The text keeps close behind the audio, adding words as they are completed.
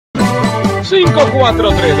5, 4,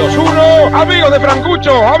 3, 2, 1. Amigos de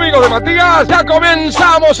Frankucho, amigos de Matías, ya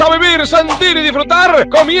comenzamos a vivir, sentir y disfrutar.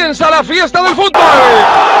 Comienza la fiesta del fútbol.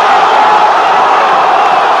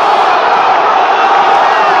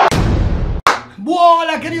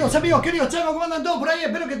 Hola queridos amigos, queridos chavos, ¿cómo andan todos por ahí?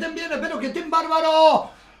 Espero que estén bien, espero que estén bárbaros.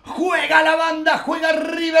 Juega la banda, juega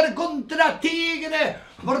River contra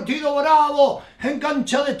Tigre. Partido bravo en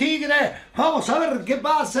cancha de Tigre. Vamos a ver qué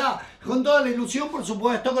pasa. Con toda la ilusión, por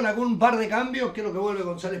supuesto, con algún par de cambios. Creo que vuelve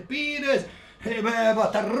González Pires. Va a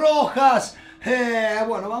estar Rojas.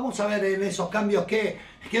 Bueno, vamos a ver en esos cambios que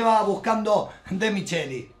va buscando De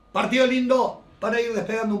Micheli. Partido lindo para ir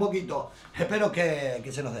despegando un poquito. Espero que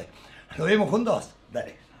se nos dé. ¿Lo vemos juntos?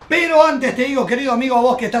 Dale. Pero antes te digo, querido amigo, a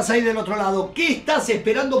vos que estás ahí del otro lado, ¿qué estás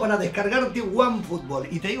esperando para descargarte OneFootball?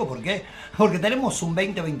 Y te digo por qué. Porque tenemos un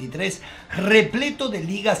 2023 repleto de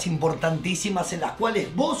ligas importantísimas en las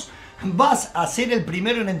cuales vos vas a ser el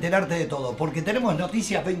primero en enterarte de todo. Porque tenemos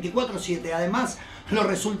noticias 24/7. Además, los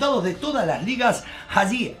resultados de todas las ligas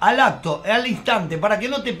allí, al acto, al instante, para que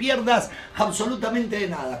no te pierdas absolutamente de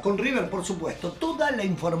nada. Con River, por supuesto, toda la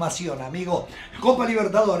información, amigo. Copa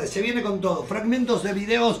Libertadores, se viene con todo. Fragmentos de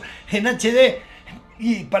videos en HD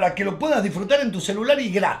y para que lo puedas disfrutar en tu celular y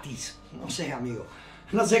gratis. No sé, amigo.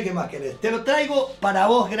 No sé qué más querés. Te lo traigo para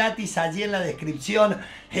vos gratis allí en la descripción.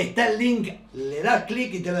 Está el link, le das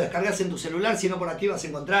clic y te lo descargas en tu celular. Si no, por aquí vas a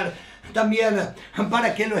encontrar también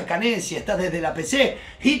para que lo escanees si estás desde la PC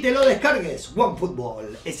y te lo descargues.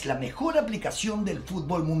 OneFootball es la mejor aplicación del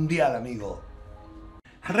fútbol mundial, amigo.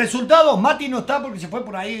 Resultados, Mati no está porque se fue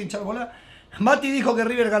por ahí hinchar bola. Mati dijo que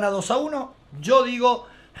River gana 2-1. Yo digo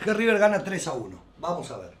que River gana 3-1.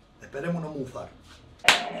 Vamos a ver. Esperemos no mufar.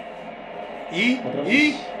 Y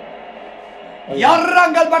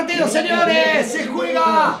arranca el partido, señores. Se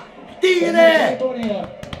juega Tigre.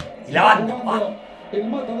 Y la banda. El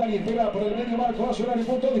mata Dani, espera por el medio marco, va a sonar el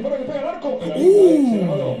punto, dispara que pega el arco.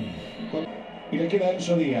 Y le queda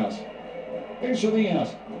Enzo Díaz. Enzo Díaz,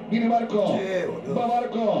 viene Marco. Va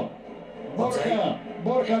Marco.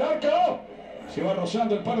 Borja al arco. Se va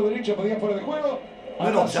rozando el palo derecho, pedía fuera de juego.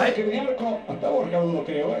 Bueno, saque de arco, hasta Borja dudo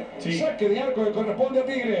creo, Sí. Saque de arco que corresponde a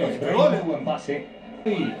Tigre. Muy buen pase.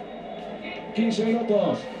 15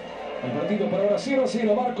 minutos. El partido para ahora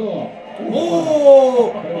 0-0, Marco.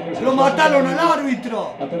 Lo mataron al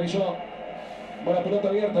árbitro. Aterrizó. Buena pelota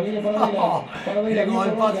abierta, viene para Vela. Para Vela, llegó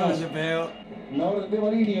el paso que se pegó. La orden de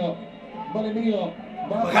Marinho. Vale mío.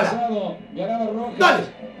 Va pasado. Ganaba Rojas. Dale.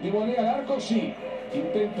 De volea al arco, sí.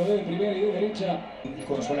 Intento de primera y de derecha.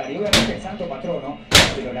 Con Solari, obviamente el santo patrono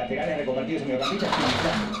de los laterales reconvertidos en mediocampistas.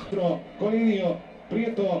 Colidio,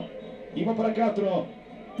 Prieto. Y va para Castro.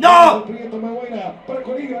 ¡No! Prieto, muy buena. Para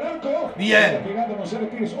Colidio, al arco. Bien. González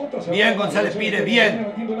Pires. Bien, González Pires, bien.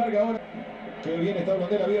 Que bien está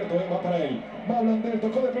Blondel abierto, va para él. Va Blondel,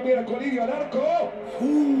 tocó de primera, Colidio al arco.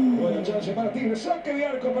 Buena chance para Tigre, saque de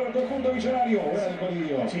arco para el conjunto millonario. Buena de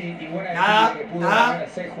Colidio. Sí, y buena de Tigre que pudo ganar a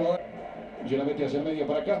 6 jugadores. Ya la mete hacia el medio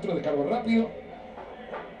para Castro, descargo rápido.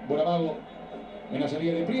 Buen amago en la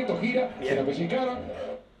salida de Prieto, gira, se la pellizcaron.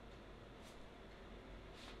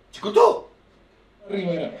 ¡Chico tú!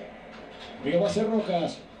 River. Río va a ser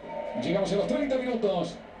Rojas. Llegamos a los 30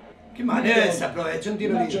 minutos. ¡Qué manera de aprovechó un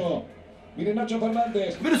tiro libre! Nacho. Mire Nacho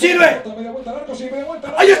Fernández. ¡Pero sirve! Media vuelta al arco, sí, media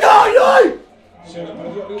vuelta. ¡Ahí está! ¡Ay, ay! Se lo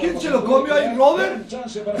perdió River. ¿Quién se lo comió ahí? ¿Robert?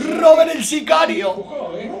 ¡Robert el sicario!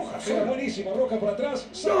 Rojas, era buenísimo. Rojas por atrás.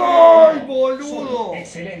 ¡Ay, boludo!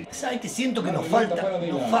 Excelente. ¿Sabes qué siento que nos falta?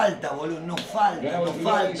 Nos falta, boludo. Nos falta.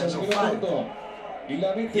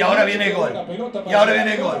 Y ahora viene el gol. Y ahora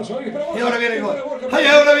viene el gol. Y ahora viene el gol. ¡Ay,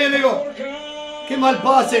 ahora viene el gol! ¡Qué mal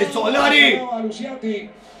pase, Solari!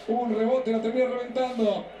 Un rebote, la termina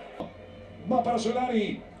reventando. Va para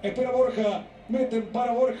Solari. Espera Borja. Meten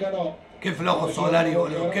para Borja, no. Qué flojo Solari,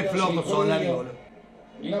 boludo. Qué flojo Solari, boludo.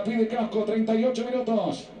 Y la pide Casco, 38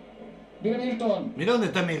 minutos. Viene Milton. Mirá dónde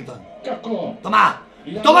está Milton. Casco. ¡Tomá!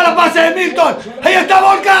 ¡Toma la pase de Milton! ¡Ahí está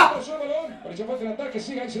Borja! Pareció falta el ataque,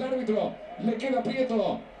 sigue ahí el árbitro. Le queda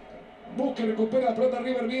Prieto. Busca, recupera la pelota.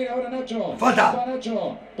 River viene ahora Nacho. ¡Falta! Va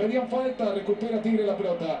Nacho. Pedían falta, recupera Tigre la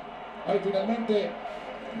pelota. Ahí finalmente.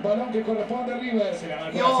 Balón que corresponde a River.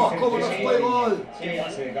 Dios, cómo nos fue gol. Qué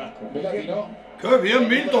pase de Casco. Velati, ¿no? ¡Qué bien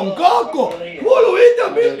Milton Casco! ¿Vos lo viste a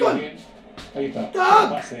Milton? Ahí está. ¡Tac!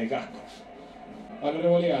 Pase de Casco. A la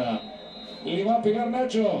revoleada. Le va a pegar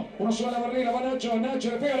Nacho. Uno solo a la barrera, va Nacho. Nacho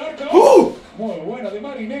le pega al arco. Muy buena de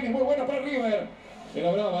Marinelli, muy buena para River. Era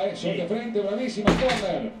brava, son de frente, bravísima,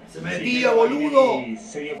 corner. Se metía, boludo.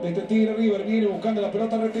 De este Tigre River viene buscando la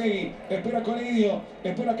pelota Retegui. Espera Colidio.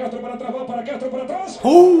 Espera Castro para atrás, va para Castro para atrás.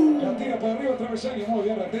 La tira para arriba, travesaño. Muy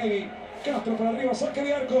bien Retegui. Castro para arriba, saque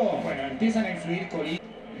de arco. Bueno, empiezan a influir Colidio.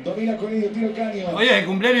 Domina Colidio, tira el caño. Oye, el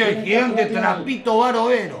cumpleaños del gigante Trapito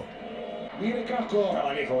Barovero. Viene Casco.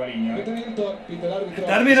 Estaba lejos, Galiño.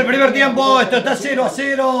 Termina el primer tiempo, esto está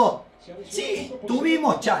 0-0. Sí,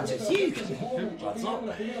 tuvimos chances, sí.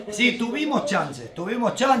 Sí, tuvimos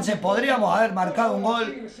chances, podríamos haber marcado un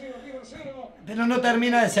gol. Pero no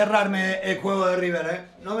termina de cerrarme el juego de River, ¿eh?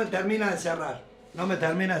 No me termina de cerrar.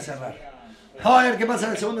 A ver qué pasa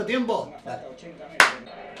en el segundo tiempo. Dale.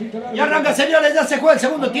 Y arranca, señores, ya se juega el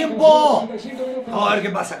segundo tiempo. A ver qué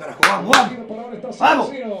pasa, carajo.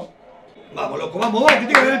 Vamos. Vamos, loco, vamos, que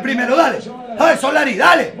tiene que ver el primero, dale. ¡Ay, Solari,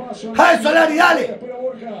 dale! ¡Ay, Solari, dale!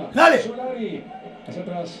 ¡Dale!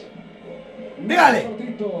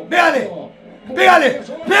 ¡Pégale!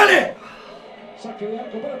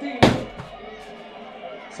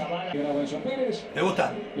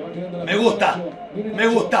 Me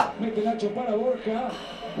gusta.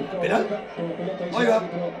 ¿Penal? Oiga.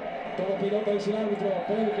 Todo pelota dice el árbitro.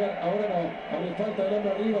 Ahora no. Abre falta del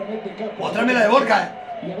hombre arriba. Mostrame la de Borja,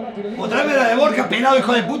 Mostrame la de Borja, pelado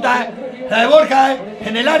hijo de puta, La de Borja,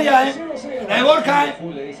 en el área, La de Borja,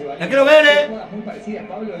 La quiero ver,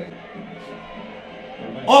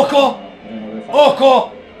 ¡Ojo!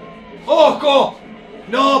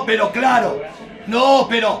 No, pero claro. No,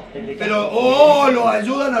 pero. ¡Oh! Lo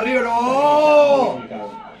ayudan arriba, ¡oh!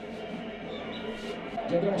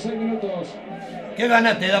 Ya tenemos 6 minutos. ¿Qué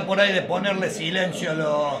ganas te da por ahí de ponerle silencio a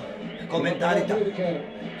los comentaristas?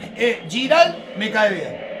 Giral me cae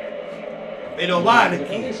bien. Pero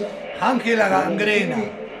Barqui, Ángela Gangrena,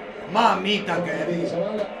 mamita querida.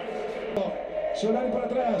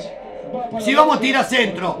 Si vamos a tirar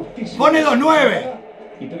centro, pone 2-9.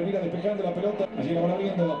 Y termina despejando la pelota. Allí la van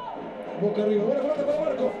abriendo. Boca arriba. Buena pelota para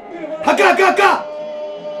Marco. ¡Acá!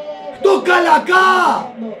 ¡Tócala acá!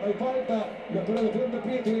 Hay falta. La pelota de frente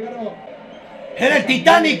Prieto y le ganó. Era el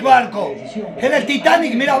Titanic, Barco. Era el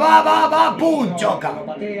Titanic, mira, va, pum, choca.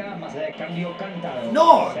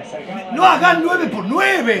 No hagan 9 por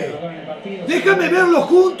 9. Déjame verlos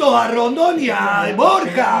juntos a Rondón y a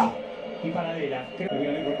Borja. Y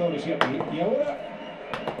ahora,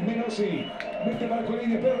 Menossi. Mete para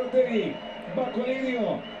Colidio, Pedro Teri. Va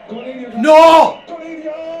Colidio. ¡No!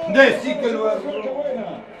 ¡Colidio! Decí que lo hago.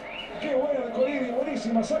 ¡Qué buena de Colidio!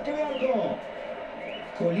 Buenísima, saque de arco.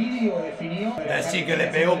 Colidio definió. Decí que le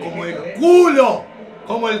pegó como el culo.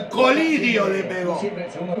 Como el Colidio le pegó. Siempre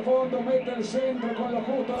el segundo fondo, mete el centro con lo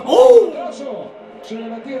justo. Se le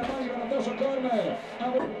metía Mario, Granatoso, corner.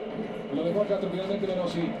 Lo dejó Castro finalmente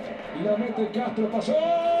Menossi. La mete Castro, pasó.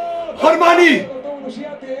 ¡Armani!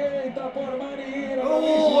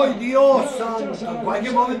 ¡Ay, Dios santo! En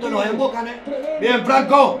cualquier momento nos embocan, Bien,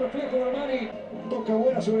 Franco. Toca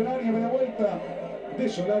buena sobre el área, media vuelta. De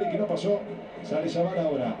Solari que no pasó. Sale Zavala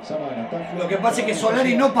ahora. Lo que pasa es que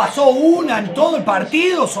Solari no pasó una en todo el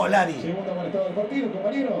partido, Solari. Segundo amonestado del partido,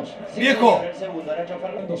 compañeros. Viejo.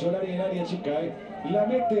 Fernando Solari en el área chica, La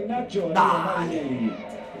mete Nacho. Dale.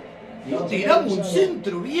 No tiramos un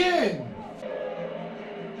centro bien.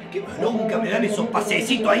 Qué bronca me dan esos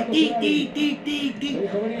pasecitos ahí. Ti.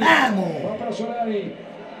 Vamos. Va para Solari.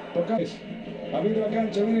 Tocáis. Abriendo la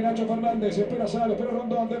cancha, viene Nacho Fernández. Espera Salo, espera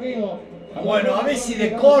Rondón, de mío. Bueno, a ver si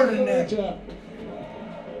de córner.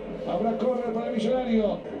 Habrá córner para el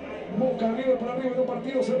Millonario. Busca River por arriba en un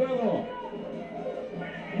partido cerrado.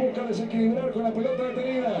 Busca desequilibrar con la pelota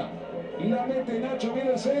detenida. Y la mete Nacho,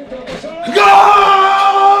 viene el centro.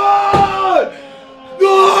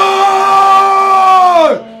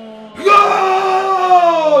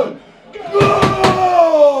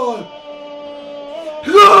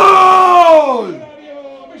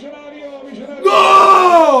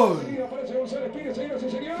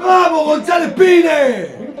 ¡Vamos, González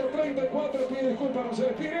Pires! Minuto 34, pide disculpas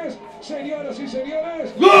González Pires. Señoras y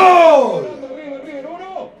señores. ¡Gol! River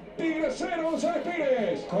 1, Tigre 0, González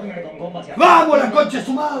Pires. Corner con bomba hacia ¡Vamos, la concha de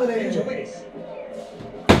su madre! Pérez.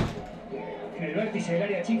 En el vértice del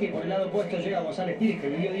área chica y por el lado opuesto llega González Pires, que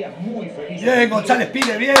vivió días muy felices. Bien, González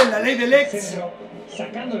Pires, bien, la ley del ex. Centro,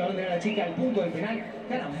 sacando la bandera de la chica al punto del penal.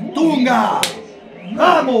 Gana muy ¡Tunga! bien.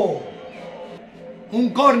 ¡Vamos!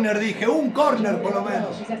 Un córner, dije, un córner por lo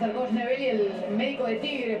menos. Se acercó Snevelli, el médico de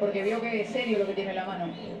Tigre, porque vio que es serio lo que tiene en la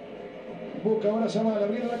mano. Busca ahora Zavala,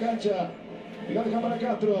 abriendo la cancha. Y la deja para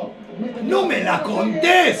Castro. ¡No me la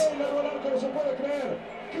contés!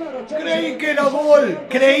 Creí que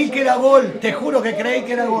era gol, te juro que creí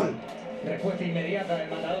que era gol. Respuesta inmediata del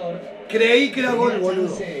matador. Creí que era gol,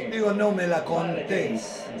 boludo. Digo, no me la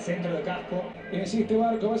contés. El centro de casco. Insiste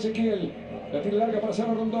Barco, Ezequiel. La tira larga para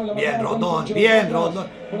Cerro Rondón. Bien, Rondón.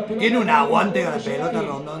 Tiene un aguante con la pelota,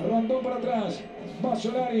 Rondón. Rondón para atrás. Va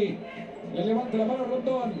Solari. Le levanta la mano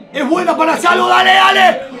Rondón. Es buena para Salo, dale,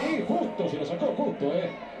 dale. Sí, justo, se lo sacó, justo,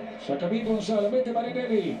 Saca bien Gonzalo, mete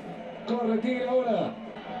Marinelli. Corre Tigre ahora.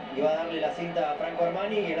 Y va a darle la cinta a Franco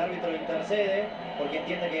Armani y el árbitro lo intercede porque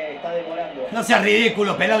entiende que está demorando. No seas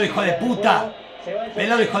ridículo, pelado hijo de puta.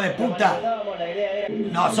 Pelado hijo de puta.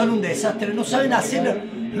 No, son un desastre. No saben hacer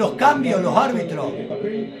los cambios los árbitros.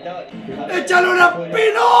 ¡Échale una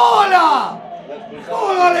pinola!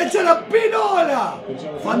 ¿Cómo van a echar una pinola?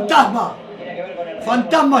 Fantasma.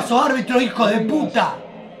 Fantasma esos árbitros hijos de puta.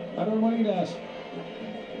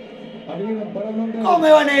 ¿Cómo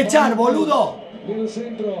me van a echar, boludo?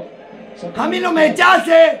 A mí no me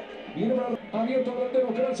echase. Abierto Blondero,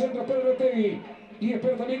 buscará el centro, Pedro Tegui. Y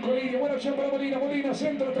espera también Colini. Buena opción para Molina. Molina,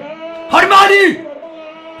 centro atrás. ¡Armani!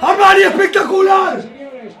 ¡Armani, espectacular!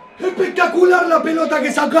 ¡Espectacular la pelota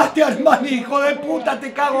que sacaste, Armani! ¡Hijo de puta,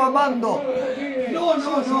 te cago amando! No,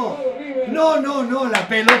 no, no. No, no, no. La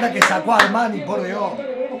pelota que sacó Armani, por Dios.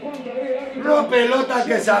 La pelota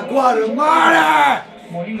que sacó Armani.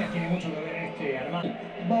 Molina tiene mucho que ver Armani.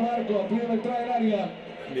 Va Marco, pide la entrada del área.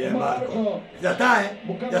 Bien, Marco. Ya está,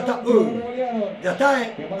 Ya está. Ya está,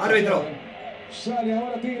 Árbitro. Sale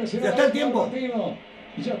ahora Tigre. Ya está el tiempo.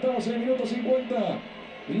 Y ya estamos en el minuto 50.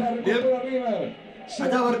 La recupera River.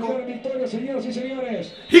 Allá, Marco. Victoria, señoras y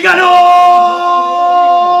señores. ¡Y ganó!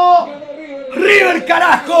 ¡River,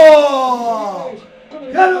 carajo!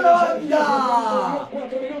 ¡Ganó la banda!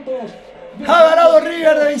 4 minutos. Ha ganado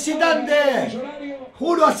River de visitante.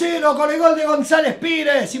 1-0 con el gol de González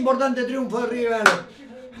Pires. Importante triunfo de River.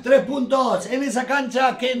 3 puntos en esa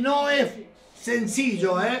cancha que no es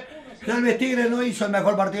sencillo, Real Tigre no hizo el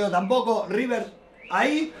mejor partido tampoco. River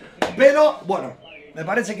ahí. Pero bueno, me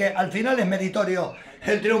parece que al final es meritorio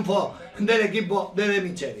el triunfo del equipo de De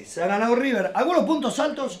Michelis. Ha ganado River. Algunos puntos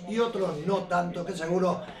altos y otros no tanto, que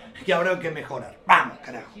seguro que habrá que mejorar. Vamos,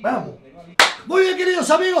 carajo, vamos. Muy bien, queridos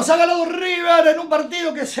amigos, ha ganado River en un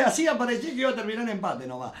partido que se hacía parecer que iba a terminar en empate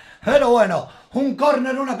nomás. Pero bueno, un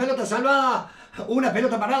córner, una pelota salvada, una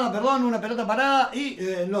pelota parada y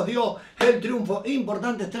nos dio el triunfo.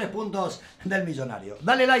 Importantes 3 puntos del Millonario.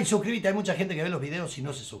 Dale like, suscríbete. Hay mucha gente que ve los videos y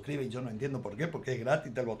no se suscribe y yo no entiendo por qué, porque es gratis,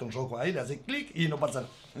 está el botón rojo ahí, le haces clic y no pasa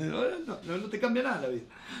nada. No te cambia nada la vida.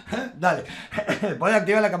 Dale, podés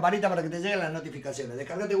activar la campanita para que te lleguen las notificaciones.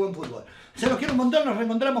 Descargate Buen Fútbol. Se los quiero un montón, nos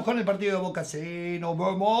reencontramos con el partido de Boca. Sí, nos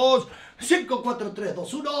vemos. 5, 4, 3,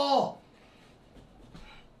 2, 1.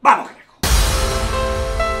 ¡Vamos!